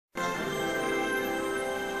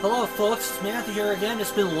Hello folks, it's Matthew here again.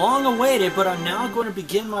 It's been long awaited, but I'm now going to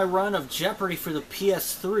begin my run of Jeopardy for the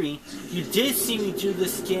PS3. You did see me do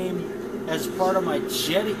this game as part of my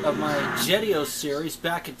Jetio series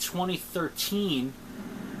back in 2013.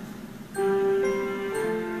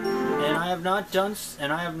 And I have not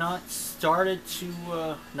started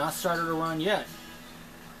a run yet.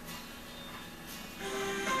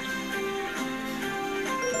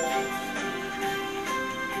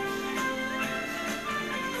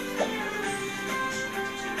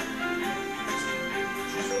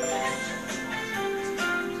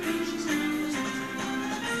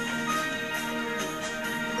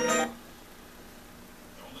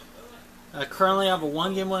 I currently have a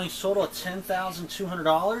one-game winning total of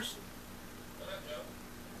 $10,200.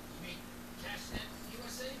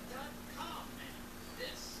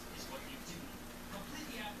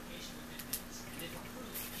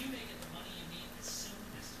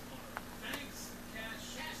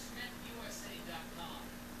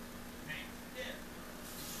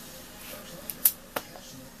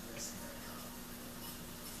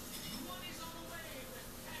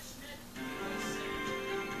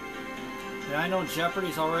 And I know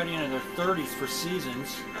Jeopardy's already in their 30s for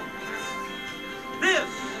seasons. This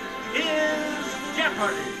is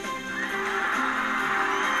Jeopardy!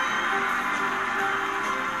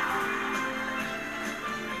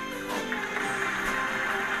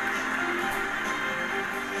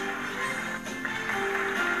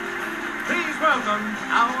 Please welcome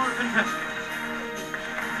our contestants.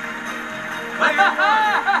 Player 1.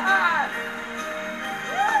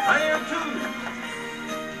 Player 2.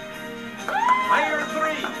 Player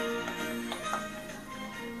 3.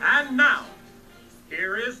 And now,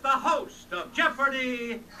 here is the host of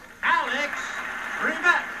Jeopardy, Alex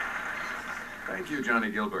Trebek. Thank you, Johnny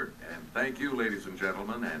Gilbert. And thank you, ladies and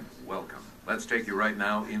gentlemen, and welcome. Let's take you right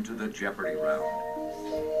now into the Jeopardy round.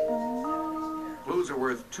 Clues are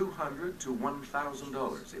worth $200 to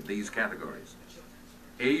 $1,000 in these categories: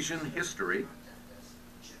 Asian history,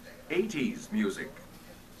 80s music.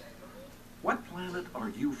 What planet are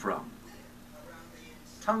you from?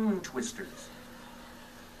 Tongue twisters.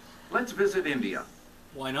 Let's visit India.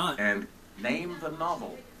 Why not? And name the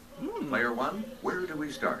novel. Player 1, where do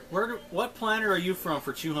we start? What planet are you from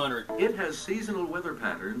for 200? It has seasonal weather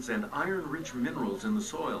patterns and iron-rich minerals in the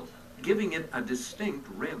soil, giving it a distinct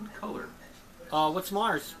red color. What's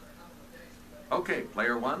Mars? Okay,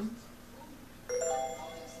 player 1.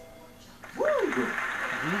 Woo! Good.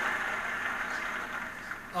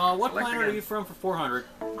 What Select planet are again. you from for 400?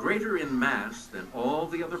 Greater in mass than all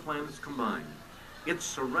the other planets combined. It's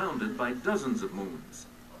surrounded by dozens of moons.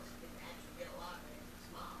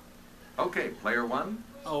 Okay, player 1.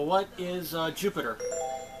 What is Jupiter?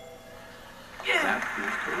 That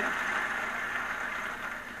is correct.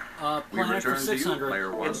 We Planet for return to you, 600.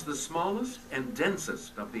 player 1. It's the smallest and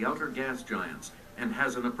densest of the outer gas giants and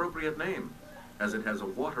has an appropriate name, as it has a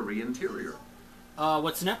watery interior.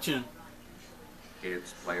 What's Neptune?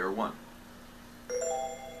 It's player 1.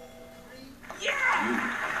 Yeah! You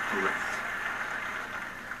are correct.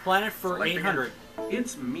 Planet for Select 800. again.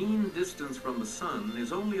 Its mean distance from the sun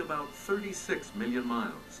is only about 36 million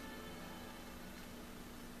miles.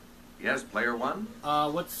 Yes, player 1.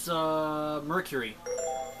 What's Mercury?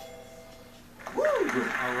 Woo! Good.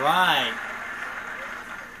 Alright.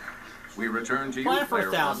 We return to you, Planet for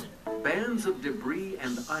player 1,000. 1. Bands of debris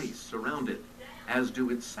and ice surround it, as do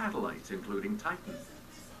its satellites, including Titan.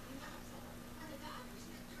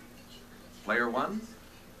 Player 1.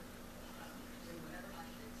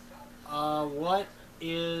 What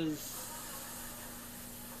is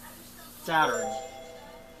Saturn?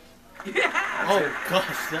 Yeah! Oh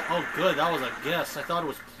gosh, good, that was a guess. I thought it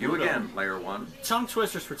was Pluto. You again, player 1. Tongue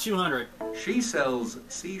twisters for 200. She sells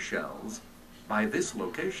seashells by this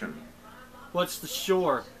location. What's the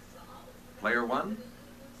shore? Player 1.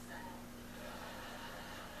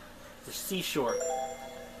 The seashore.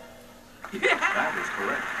 Yeah! That is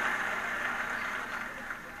correct.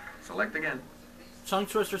 Select again. Tongue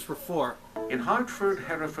twisters for 4. In Hartford,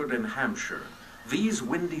 Hereford, and Hampshire, these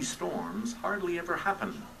windy storms hardly ever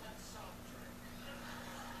happen.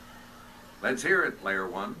 Let's hear it, player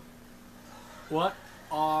 1. What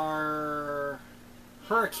are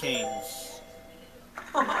hurricanes?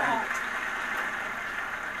 Tongue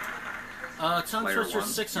Player twister 1,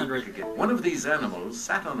 600. you pick again. One of these animals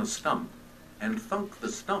sat on a stump, and thunk the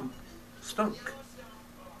stump stunk.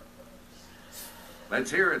 Let's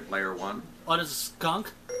hear it, player 1. What is a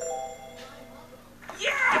skunk?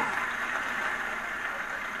 Yeah!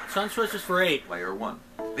 Tongue twisters for 8. Player 1.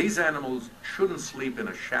 These animals shouldn't sleep in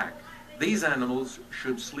a shack. These animals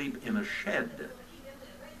should sleep in a shed.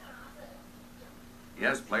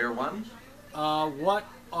 Yes, player one. What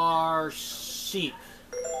are sheep?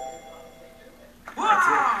 That's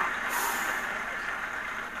it.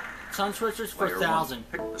 Tongue twisters for Player 1,000.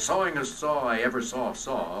 one. The sawingest saw I ever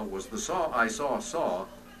saw was the saw I saw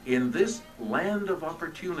in this land of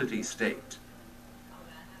opportunity state.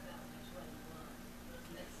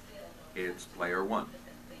 It's player one.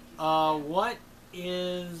 What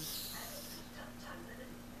is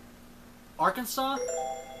Arkansas?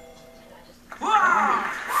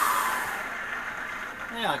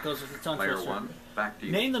 Yeah, it goes with the tongue Player twister. one, back to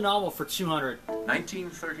you. Name the novel for 200.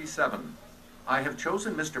 1937. I have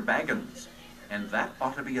chosen Mr. Baggins, and that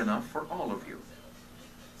ought to be enough for all of you.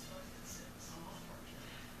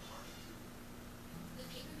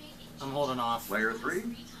 I'm holding off. Player three.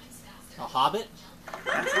 A Hobbit?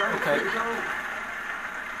 That's right. Okay. There you go.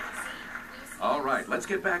 All right, let's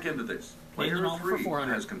get back into this. Name the Player novel for three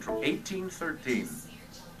 400. has control. 1813.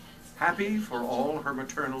 Happy for all her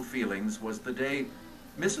maternal feelings was the day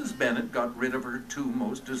Mrs. Bennet got rid of her two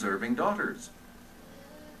most deserving daughters.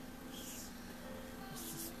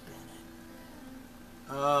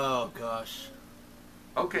 Oh, gosh.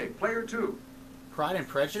 Okay, player two. Pride and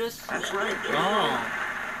Prejudice? That's right. Oh.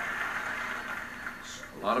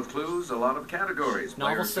 A lot of clues, a lot of categories.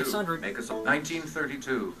 Novel Player two. 600. Make us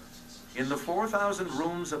 1932. In the 4,000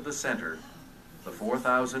 rooms of the center, the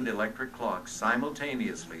 4,000 electric clocks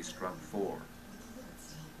simultaneously struck 4.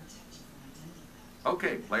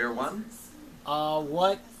 Okay, player one.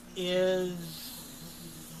 What is...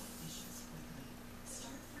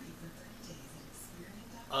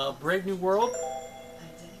 Brave New World?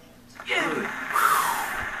 Good.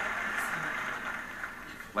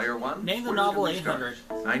 Player one. Name the Where does novel it restart?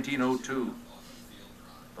 800. 1902.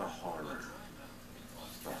 The horror.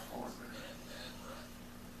 The horror.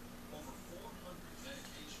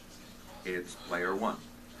 It's player one.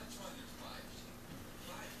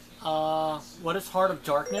 What is Heart of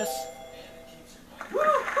Darkness?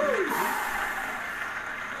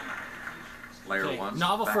 Player Okay, one.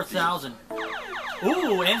 novel back for to you. 1,000.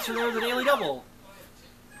 Ooh, answer there, the Daily Double.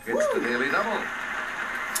 It's the Daily Double.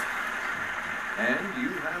 And you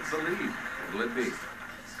have the lead. What'll it be?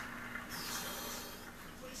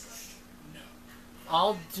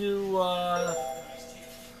 I'll do,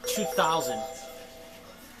 2,000.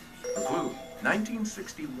 The clue.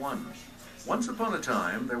 1961. Once upon a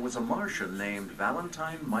time, there was a Martian named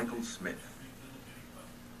Valentine Michael Smith.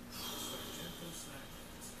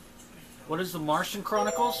 What is the Martian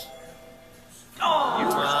Chronicles? You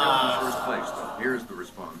were still in first place, though. Here's the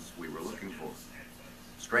response we were looking for.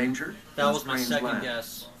 Stranger? That in was my Strange second Land.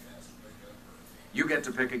 guess. You get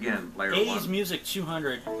to pick again, player 80s one. music,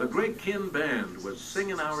 200. The Great Kin Band was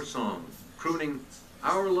singing our song, crooning,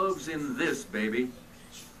 "Our love's in this, baby."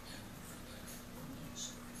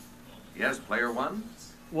 Yes, player one?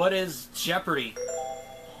 What is Jeopardy?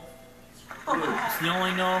 It's the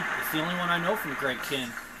only one I know from Greg Kinn.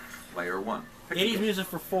 Player one. Pick 80s again. music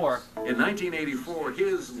for 4. In 1984,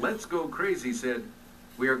 his Let's Go Crazy said,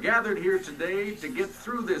 "We are gathered here today to get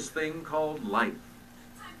through this thing called life."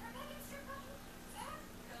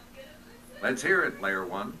 Let's hear it, player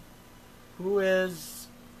one. Who is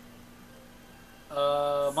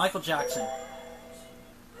Michael Jackson?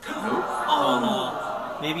 Nope. Oh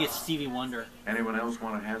no. Maybe it's Stevie Wonder. Anyone else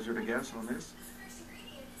want to hazard a guess on this?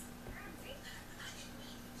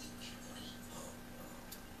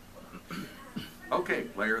 Okay,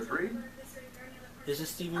 player three. Is it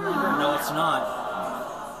Stevie Wonder? No, it's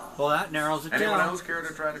not. Well, that narrows it Anyone down. else care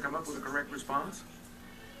to try to come up with a correct response?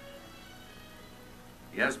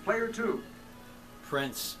 Yes, player two.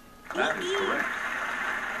 Prince. That is correct.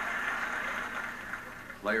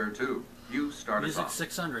 Player two, you started Music off.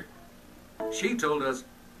 600. She told us,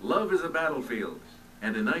 "Love is a battlefield,"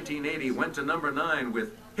 and in 1980 went to number 9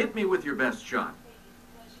 with "Hit Me With Your Best Shot."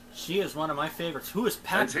 She is one of my favorites. Who is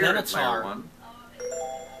Pat Let's hear it, player Benatar? one.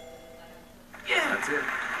 Yeah, that's it.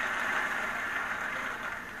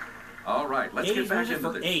 All right, let's 80s get back music into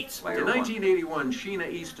for this. 8. In 1981, Sheena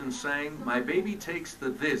Easton sang, "My baby takes the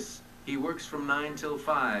this. He works from 9 till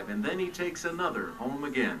 5, and then he takes another home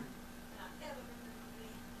again."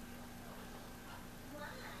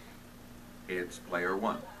 It's player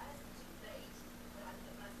one.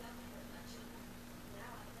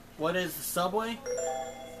 What is the Subway?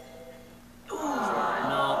 Sorry.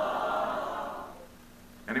 No.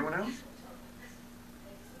 Anyone else?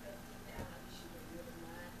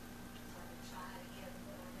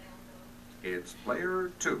 It's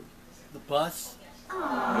player two. The Bus? Nope.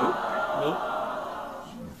 Nope.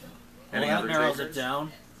 Any Well, that other narrows takers? it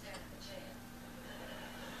down.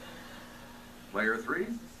 Player three.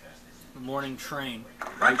 morning train.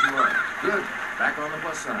 Right you are. Good. Back on the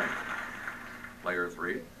plus side. Player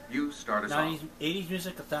 3, you start us 90s, off. 80s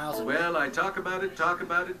music, 1,000. Well, I talk about it, talk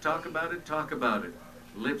about it, talk about it, talk about it.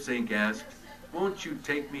 Lip sync asked, won't you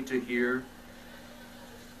take me to here?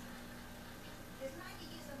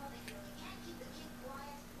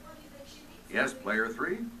 Yes, player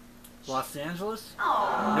 3? Los Angeles?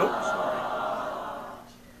 Nope. Sorry.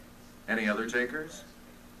 Any other takers?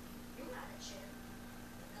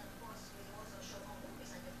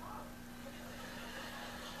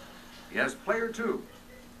 Yes, player 2.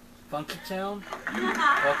 Funky Town? You.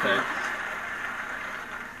 Okay.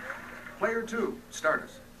 Player 2, start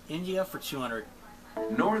us. India for 200.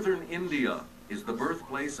 Northern India is the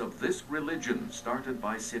birthplace of this religion started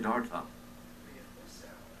by Siddhartha.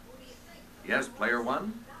 Yes, player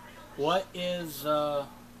 1? What is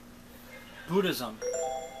Buddhism?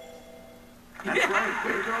 That's right,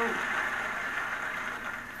 way to go.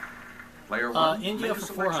 Player 1, India make a for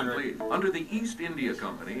selection, 400. please. Under the East India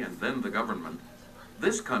Company and then the government,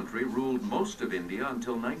 this country ruled most of India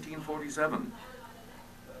until 1947.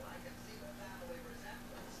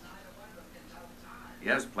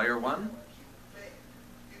 Yes, player 1?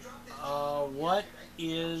 What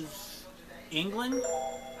is England?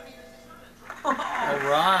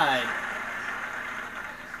 Alright.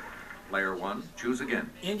 Player 1, choose again.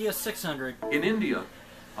 India 600. In India,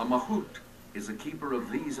 a mahout is a keeper of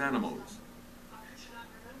these animals.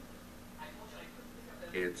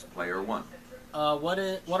 It's player 1. What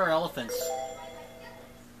are elephants?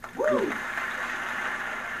 Good.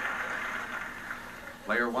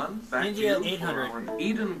 Player 1, back India, to you 800. for our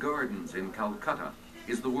Eden Gardens in Calcutta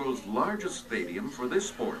is the world's largest stadium for this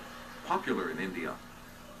sport, popular in India.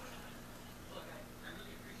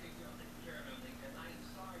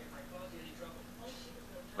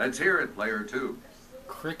 Let's hear it, player 2.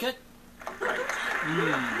 Cricket? Right.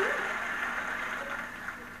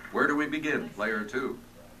 Where do we begin, player 2?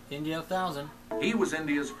 India 1,000. He was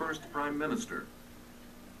India's first prime minister.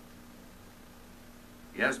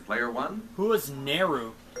 Yes, player 1? Who is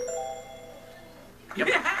Nehru? Yep.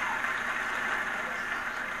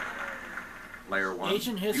 Player 1,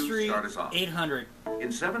 Asian you history start us off. 800.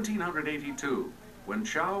 In 1782, when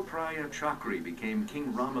Chao Phraya Chakri became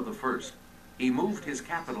King Rama I, he moved his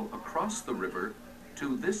capital across the river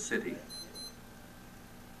to this city.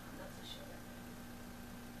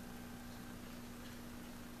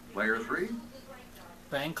 Player 3?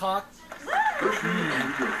 Bangkok? Good,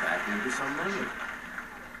 and you're back into some money.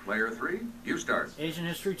 Player 3, you start. Asian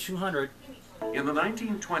history 200. In the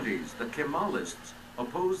 1920s, the Kemalists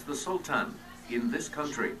opposed the Sultan in this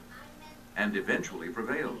country and eventually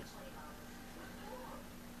prevailed.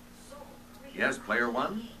 Yes, player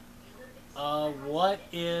 1? What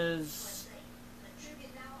is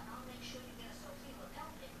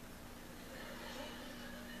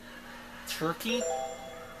Turkey?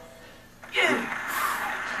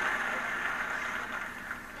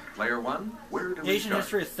 Player 1, where do we Asian start?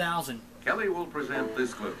 history 1,000. Kelly will present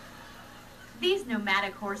this clue. These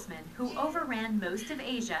nomadic horsemen, who overran most of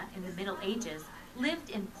Asia in the Middle Ages,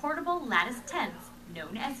 lived in portable lattice tents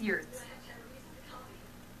known as yurts.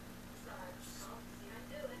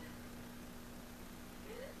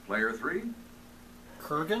 Player 3?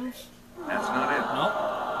 Kurgans? That's not it.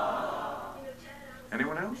 Nope.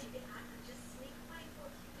 Anyone else?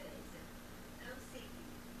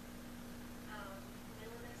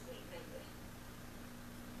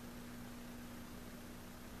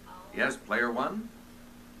 Yes, player 1?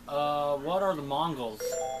 What are the Mongols?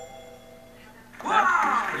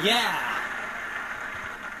 That is Yeah!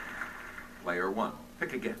 player 1.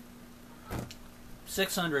 Pick again.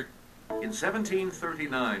 600. In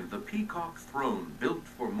 1739, the Peacock Throne built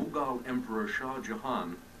for Mughal Emperor Shah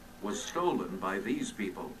Jahan was stolen by these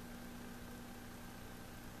people.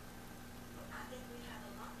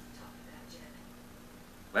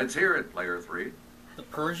 Let's hear it, player 3. The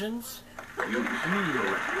Persians? You correct.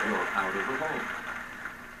 You're out of the hole.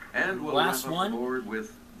 And we'll Last wrap up one. the board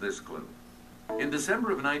with this clue. In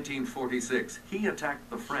December of 1946, he attacked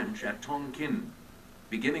the French at Tonkin,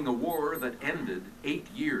 beginning a war that ended 8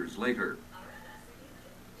 years later.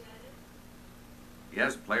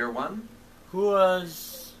 Yes, player 1? Who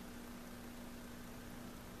was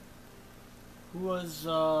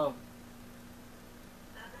Mao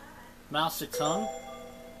Zedong?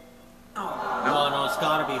 Oh, no, it's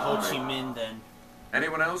gotta be Ho Chi Minh then.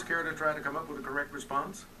 Anyone else care to try to come up with a correct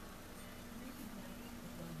response?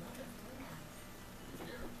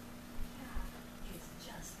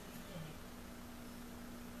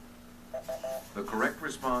 The correct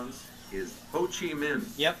response is Ho Chi Minh.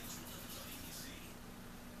 Yep.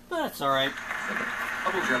 But that's alright.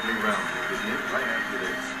 Double Jeopardy round will begin right after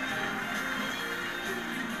this.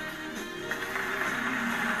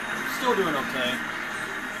 Still doing okay.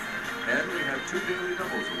 And we have 2 daily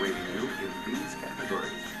doubles awaiting you in these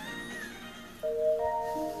categories.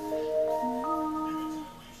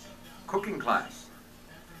 Cooking class.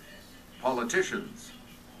 Politicians.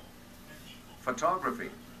 Photography.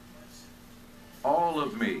 All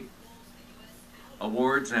of me.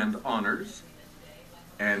 Awards and honors.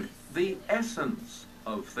 And the essence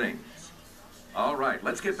of things. All right,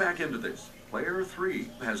 let's get back into this. Player 3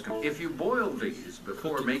 has... If you boil these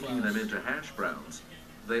before Cooking making class. them into hash browns,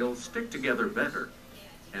 they'll stick together better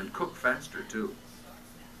and cook faster, too.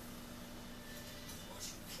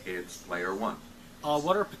 It's player 1.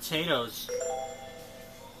 What are potatoes?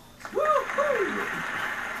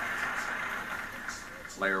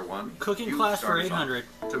 Player 1. Cooking you class for start us off. 800.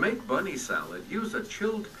 To make bunny salad, use a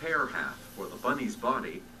chilled pear half for the bunny's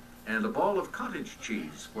body and a ball of cottage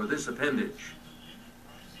cheese for this appendage.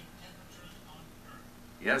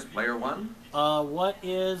 Yes, player 1? What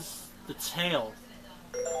is the tail?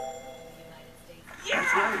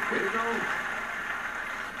 That's right, way to go.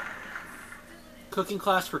 Cooking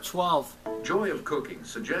class for 12. Joy of Cooking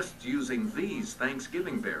suggests using these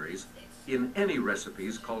Thanksgiving berries in any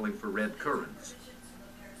recipes calling for red currants.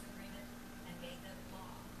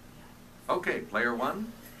 Okay, player 1?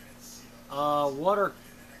 What are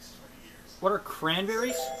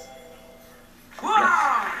cranberries?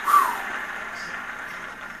 Yes.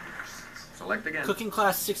 Select again. Cooking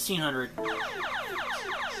class 1600.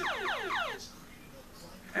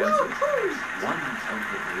 Answer. One of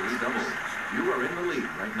the daily doubles. You are in the lead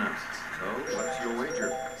right now. So, what's your wager?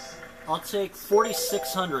 I'll take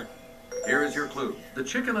 4600. Here is your clue. The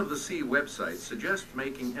Chicken of the Sea website suggests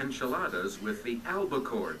making enchiladas with the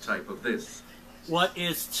albacore type of this. What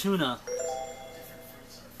is tuna?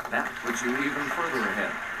 That puts you even further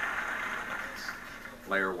ahead.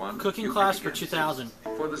 Player 1. Cooking you class pick for again. 2000.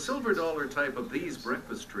 For the silver dollar type of these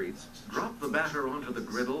breakfast treats, drop the batter onto the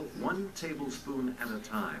griddle 1 tablespoon at a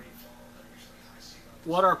time.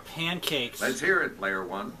 What are pancakes? Let's hear it, player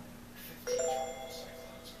 1.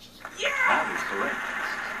 That is correct.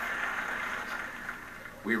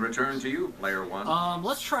 We return to you, player 1.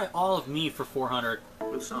 Let's try all of me for 400.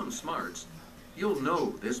 With some smarts, you'll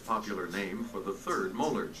know this popular name for the 3rd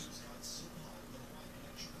molars.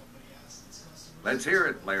 Let's hear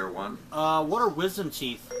it, player 1. What are wisdom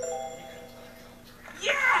teeth? Oh,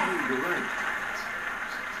 you're right.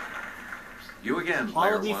 You again, All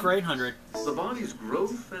player of me 1. for 800. The body's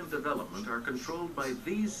growth and development are controlled by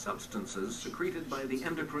these substances secreted by the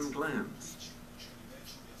endocrine glands.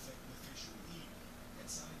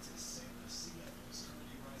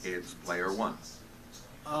 It's player 1.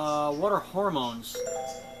 What are hormones?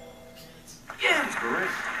 That's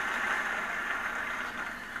correct.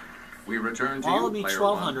 We return to All you, of me player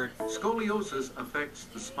 1200. 1. Scoliosis affects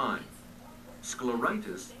the spine.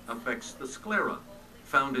 Scleritis affects the sclera,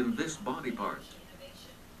 found in this body part.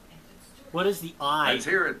 What is the eye? Let's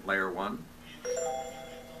hear it, player 1.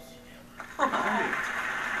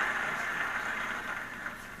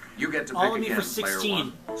 You get to All pick of me again, for player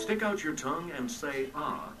 16. 1. Stick out your tongue and say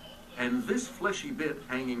ah, and this fleshy bit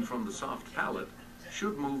hanging from the soft palate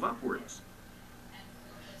should move upwards.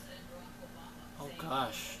 Oh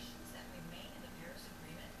gosh.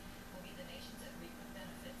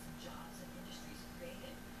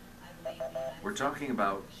 We're talking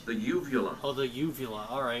about the uvula. Oh, the uvula.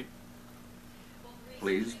 All right.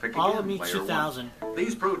 Please pick All again, of me player 2000. 1.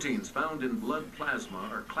 These proteins found in blood plasma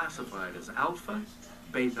are classified as alpha,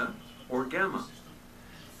 beta, or gamma.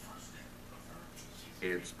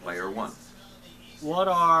 It's player 1. What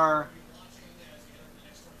are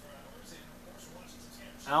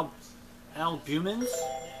albumins?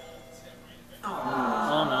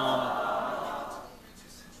 Oh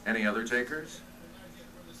no. Any other takers?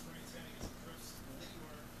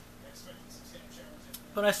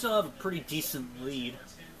 But I still have a pretty decent lead.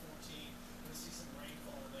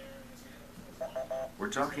 We're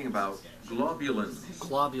talking about globulins.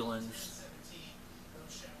 Globulins.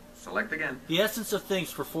 Select again. The essence of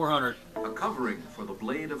things for 400. A covering for the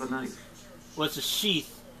blade of a knife. What's a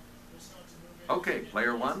sheath? Okay,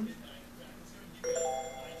 player 1.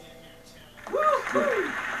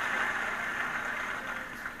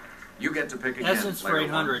 You get to pick again, Essence for player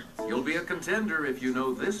 800. 1. You'll be a contender if you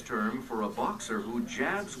know this term for a boxer who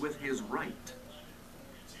jabs with his right.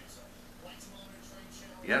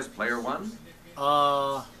 Yes, player 1.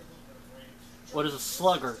 What is a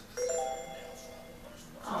slugger?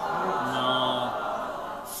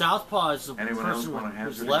 No. Southpaw is the Anyone else person want to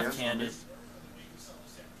who's hazard a guess on left-handed. this?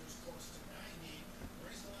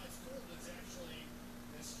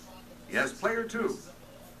 Yes, player 2.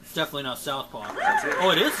 It's definitely not Southpaw. That's it.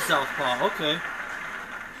 Oh, it is Southpaw. Okay.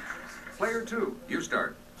 Player 2, you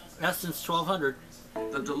start. Essence 1200.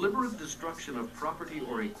 The deliberate destruction of property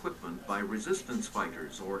or equipment by resistance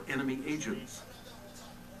fighters or enemy agents.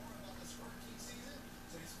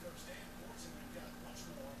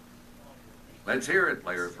 Let's hear it,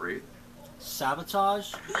 player 3.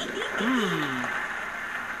 Sabotage?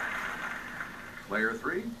 Player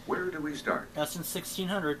 3, where do we start? Essence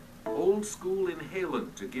 1600. Old school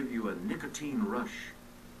inhalant to give you a nicotine rush.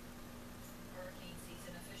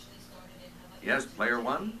 Yes, player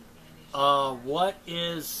 1. What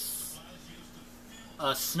is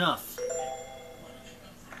snuff?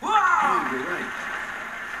 Oh, you're right.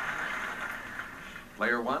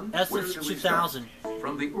 Player 1, where Essence do we 2000. start?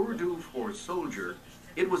 From the Urdu for soldier,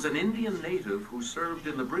 it was an Indian native who served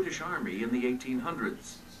in the British Army in the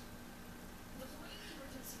 1800s.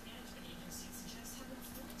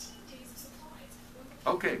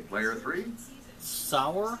 Okay, player 3.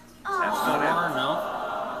 Sour? That's Sour? not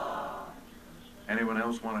No. it. Anyone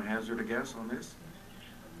else want to hazard a guess on this?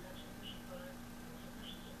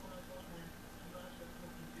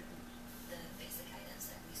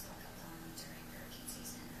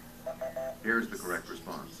 Here's the correct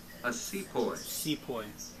response. A sepoy. Sepoy.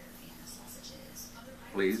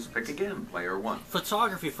 Please pick again, player 1.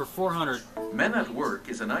 Photography for 400. Men at Work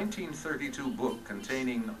is a 1932 book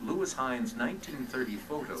containing Lewis Hines' 1930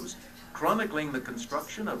 photos chronicling the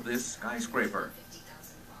construction of this skyscraper.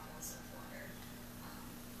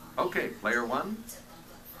 Okay, player 1.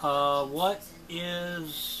 What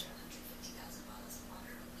is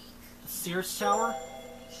Sears Tower?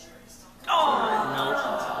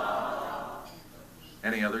 Oh!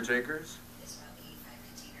 Any other takers?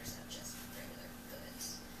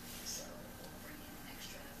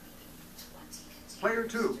 Player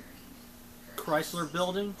 2. No. Chrysler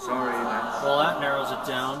Building? Sorry, that's... Well, that narrows it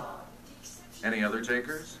down. Any other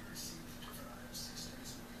takers?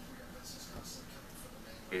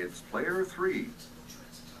 It's player 3.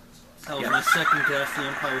 That was Yeah. my second guess, the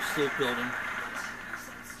Empire State Building.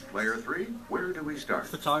 Player 3, where do we start?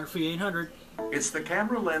 Photography 800. It's the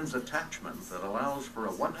camera lens attachment that allows for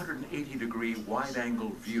a 180-degree wide-angle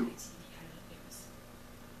view.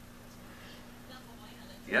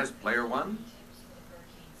 Yes, player 1?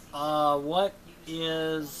 What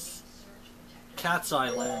is Cat's Eye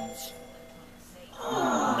Lens?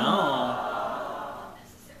 No.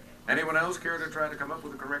 Anyone else care to try to come up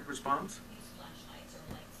with a correct response?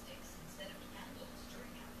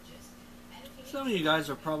 Some of you guys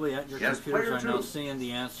are probably at your Yes, computers player right now two. seeing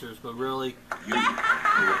the answers, but really You.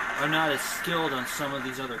 are not as skilled on some of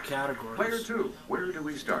these other categories. Player 2, where do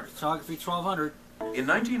we start? Photography 1200. In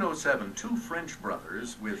 1907, two French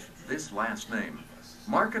brothers with this last name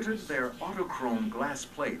marketed their autochrome glass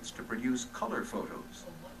plates to produce color photos.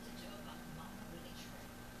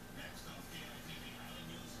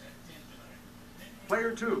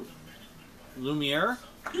 Player 2. Lumiere?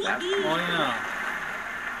 That's Oh yeah.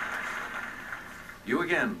 you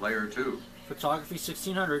again, player 2. Photography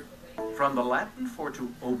 1600. From the Latin for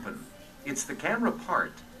to open, it's the camera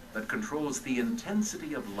part that controls the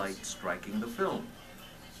intensity of light striking the film.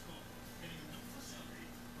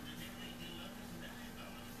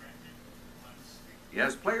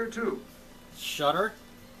 Yes, player 2. Shutter?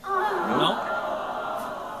 Nope. Nope.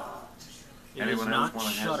 It is Anyone else not want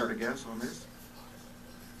to hazard a Shutter. guess on this?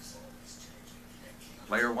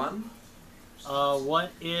 Player 1?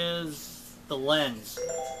 What is the lens?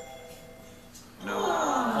 No.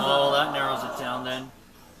 Oh, that narrows it down then.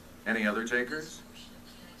 Any other takers?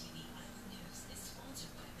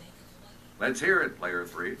 Let's hear it, player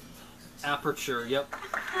 3. Aperture, yep.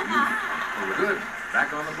 Oh, good.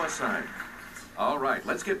 Back on the plus side. All right,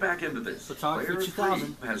 let's get back into this. Photography Player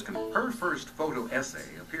 2000. 3 has her first photo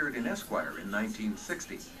essay appeared in Esquire in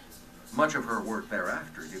 1960. Much of her work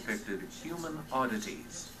thereafter depicted human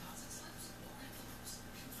oddities.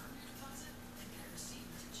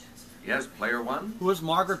 Yes, player 1? Who is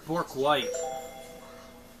Margaret Bourke White?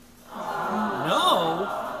 No.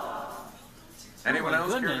 Anyone my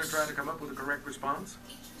else care to goodness. try to come up with a correct response?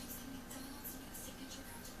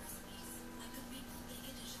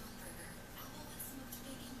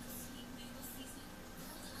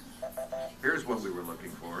 Here's what we were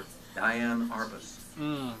looking for. Diane Arbus.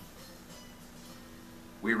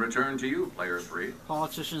 We return to you, player 3.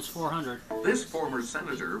 Politicians 400. This former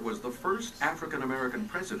senator was the first African-American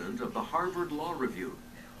president of the Harvard Law Review.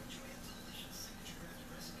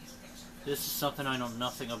 This is something I know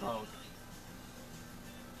nothing about.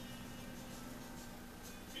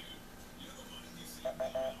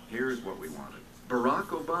 Here's what we wanted. Barack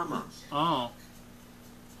Obama. Oh.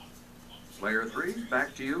 Player 3,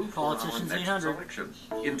 back to you for our Politicians next 800. selection.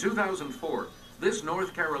 In 2004, this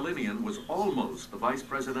North Carolinian was almost the vice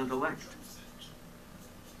president-elect.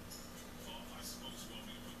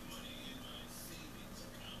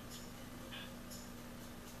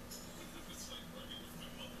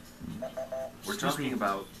 We're talking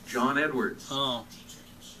about John Edwards. Oh.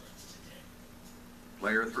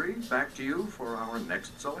 Player 3, back to you for our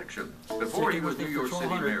next selection. Before he was New York City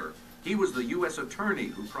 1200. mayor, he was the U.S. attorney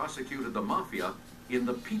who prosecuted the mafia in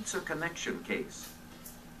the Pizza Connection case.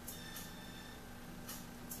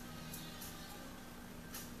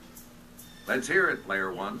 Let's hear it,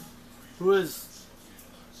 Player 1. Who is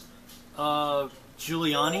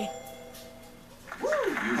Giuliani?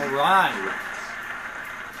 All right.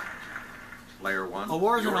 Player 1.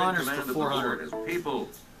 Awards and you're in honors command for of the board 400. as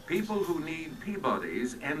people who need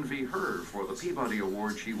Peabodys envy her for the Peabody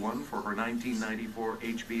Award she won for her 1994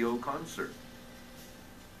 HBO concert.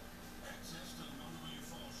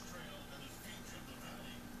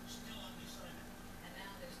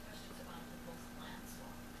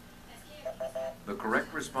 The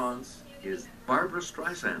correct response is Barbara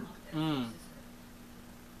Streisand.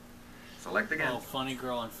 Select again. Oh, funny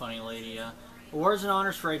girl and funny lady, yeah. Awards and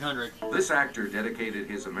honors for 800. This actor dedicated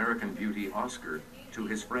his American Beauty Oscar to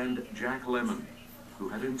his friend Jack Lemmon, who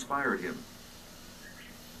had inspired him.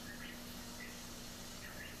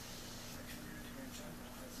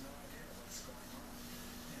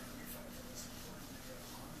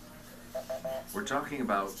 We're talking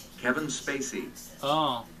about Kevin Spacey.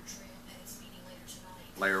 Oh.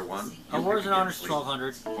 Player 1. Awards and honors please.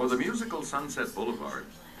 1200. For the musical Sunset Boulevard,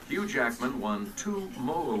 Hugh Jackman won 2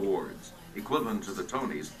 Mo Awards, equivalent to the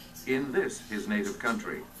Tonys, in this, his native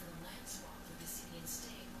country.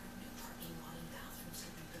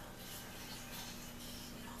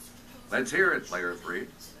 Let's hear it, Player 3.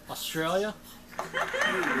 Australia?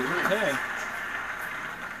 Okay.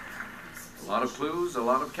 A lot of clues, a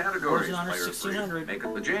lot of categories, Awards and honors Player 3. 1600. Make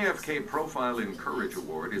it. The JFK Profile in Courage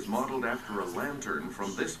Award is modeled after a lantern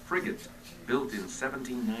from this frigate, built in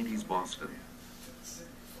 1790s Boston.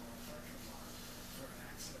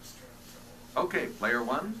 Okay, Player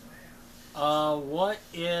 1. What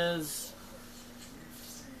is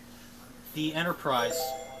the Enterprise?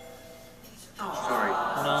 Sorry,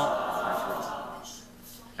 No. that's wrong.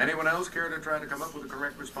 Anyone else care to try to come up with a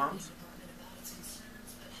correct response?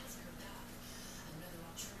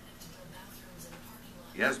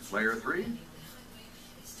 Yes, Player 3.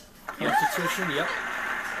 Constitution, yep.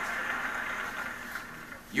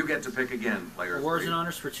 You get to pick again, Player 3. Awards and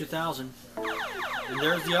honors for 2000. And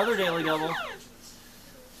there's the other Daily Double.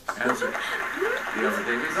 Answer. The other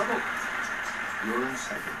Daily Double. You're in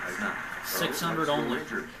second right now. So 600 what's your only.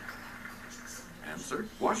 wager? Answer.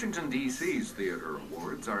 Washington, D.C.'s theater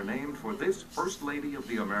awards are named for this First Lady of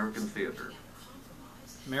the American Theater.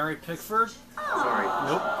 Mary Pickford? Sorry.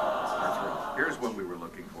 Nope. That's wrong. Here's what we were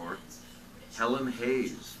looking for. Helen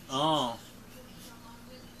Hayes. Oh.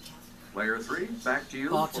 Player 3, back to you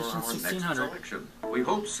for Politician our next 1600. selection. We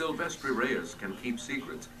hope Silvestre Reyes can keep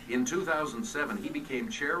secrets. In 2007, he became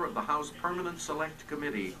chair of the House Permanent Select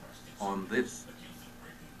Committee on this.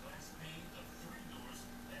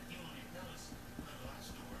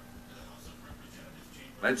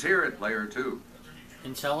 Let's hear it, Player 2.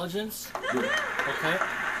 Intelligence? Good. Okay.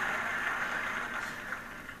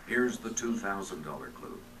 Here's the $2,000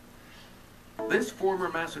 clue. This former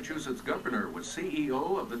Massachusetts governor was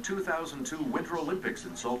CEO of the 2002 Winter Olympics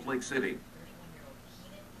in Salt Lake City.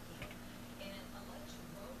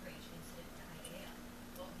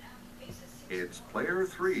 It's Player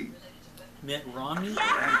 3. Mitt Romney?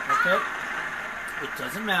 Okay. It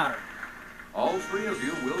doesn't matter. All 3 of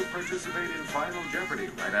you will participate in Final Jeopardy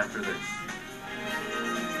right after this.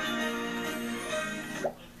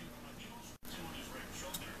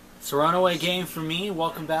 It's a runaway game for me.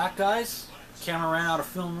 Welcome back, guys. Camera ran out of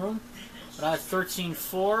film room. But I have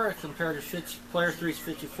 13-4 compared to Player 3's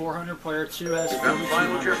 5,400. Player 2 has We've got a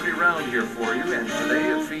Final 4,200. Jeopardy round here for you, and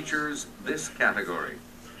today it features this category.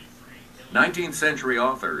 19th century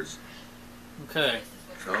authors. Okay.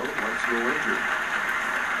 So, what's your wager?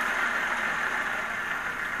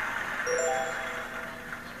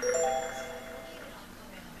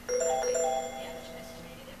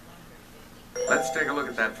 Let's take a look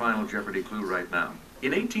at that Final Jeopardy clue right now.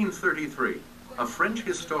 In 1833, a French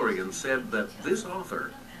historian said that this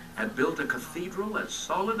author had built a cathedral as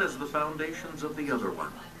solid as the foundations of the other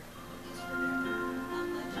one.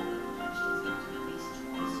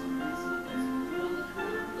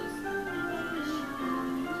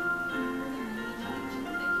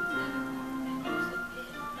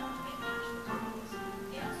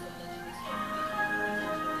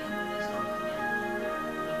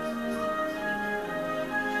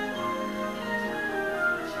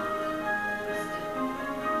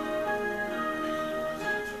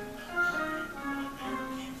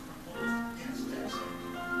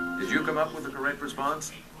 come up with the correct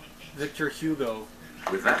response? Victor Hugo.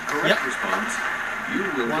 With that correct response, you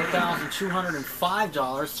will gain.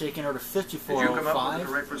 $1,205, taking her to Did you come up with the $54.05.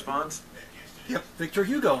 correct response? Yep, Victor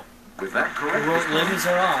Hugo. With that correct Who wrote Les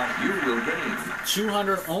response, Miserables. you will gain.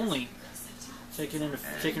 200 only, taking her to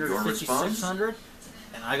your response? 5,600,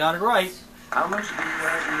 and I got it right. How much do you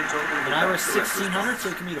have in your total? And I was 1,600,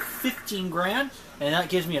 taking me to 15 grand, and that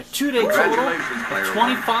gives me a 2-day total Congratulations, player of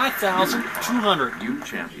one. 25,200. You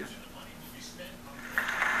champion.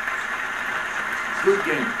 Good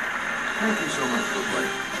game. Thank you so much for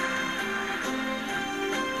playing.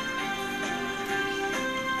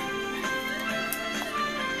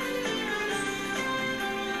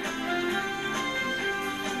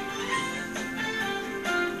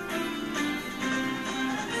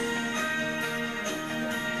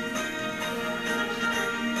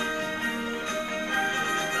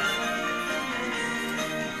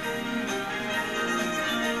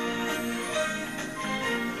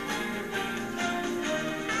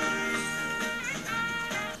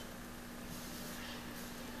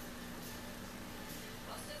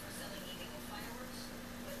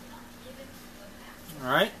 All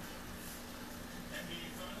right.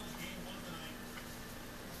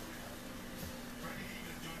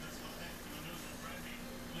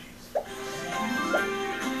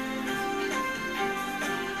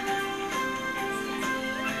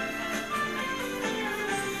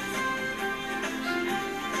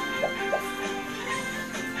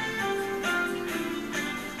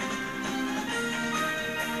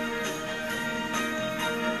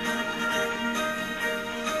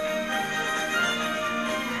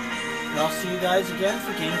 And I'll see you guys again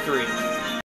for Game 3.